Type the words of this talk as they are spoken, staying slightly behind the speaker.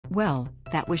Well,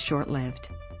 that was short-lived.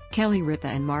 Kelly Ripa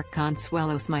and Mark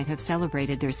Consuelos might have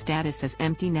celebrated their status as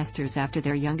empty nesters after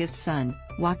their youngest son,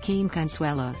 Joaquin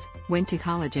Consuelos, went to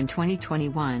college in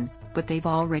 2021, but they've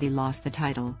already lost the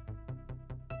title.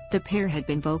 The pair had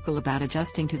been vocal about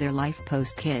adjusting to their life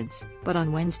post-kids, but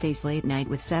on Wednesday's Late Night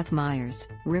with Seth Meyers,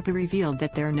 Ripa revealed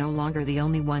that they're no longer the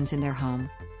only ones in their home.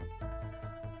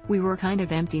 "We were kind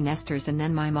of empty nesters and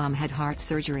then my mom had heart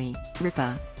surgery,"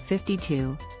 Ripa,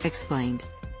 52, explained.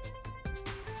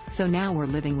 "So now we're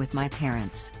living with my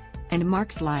parents." And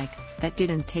Mark's like, "That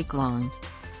didn't take long.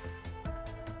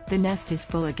 The nest is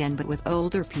full again but with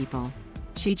older people."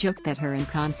 She joked that her and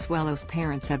Consuelos'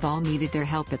 parents have all needed their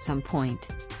help at some point.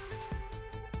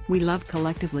 "We love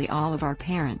collectively all of our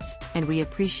parents, and we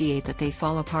appreciate that they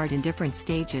fall apart in different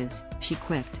stages," she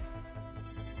quipped.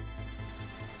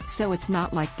 "So it's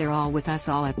not like they're all with us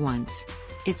all at once.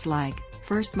 It's like,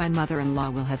 first my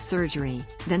mother-in-law will have surgery,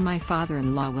 then my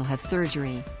father-in-law will have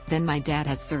surgery, then my dad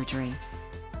has surgery.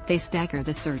 They stagger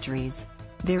the surgeries.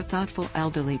 They're thoughtful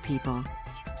elderly people."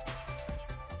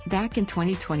 Back in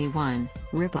 2021,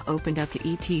 Ripa opened up to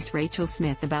ET's Rachel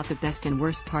Smith about the best and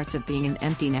worst parts of being an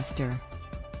empty nester.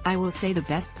 "I will say the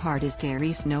best part is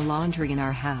there's no laundry in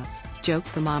our house,"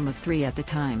 joked the mom of 3 at the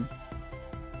time.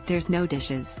 "There's no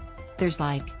dishes. There's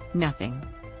like, nothing.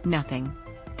 Nothing.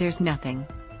 There's nothing."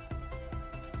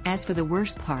 As for the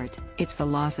worst part, it's the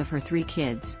loss of her 3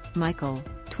 kids, Michael,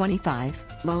 25,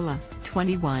 Lola,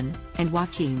 21, and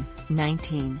Joaquin,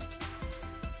 19.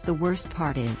 "The worst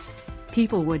part is,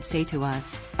 people would say to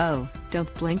us, 'Oh,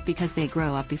 don't blink because they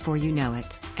grow up before you know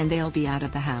it, and they'll be out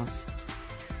of the house.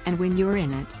 And when you're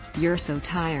in it, you're so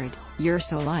tired, you're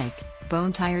so like,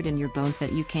 bone tired in your bones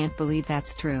that you can't believe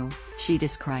that's true,'" she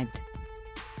described.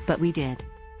 "But we did.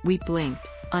 We blinked,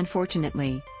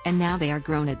 unfortunately, and now they are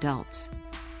grown adults."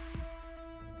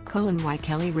 Why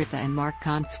Kelly Ripa and Mark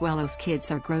Consuelos' kids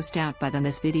are grossed out by them.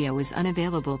 This video is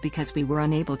unavailable because we were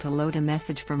unable to load a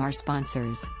message from our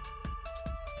sponsors.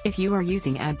 If you are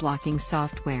using ad blocking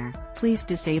software, please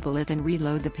disable it and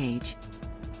reload the page.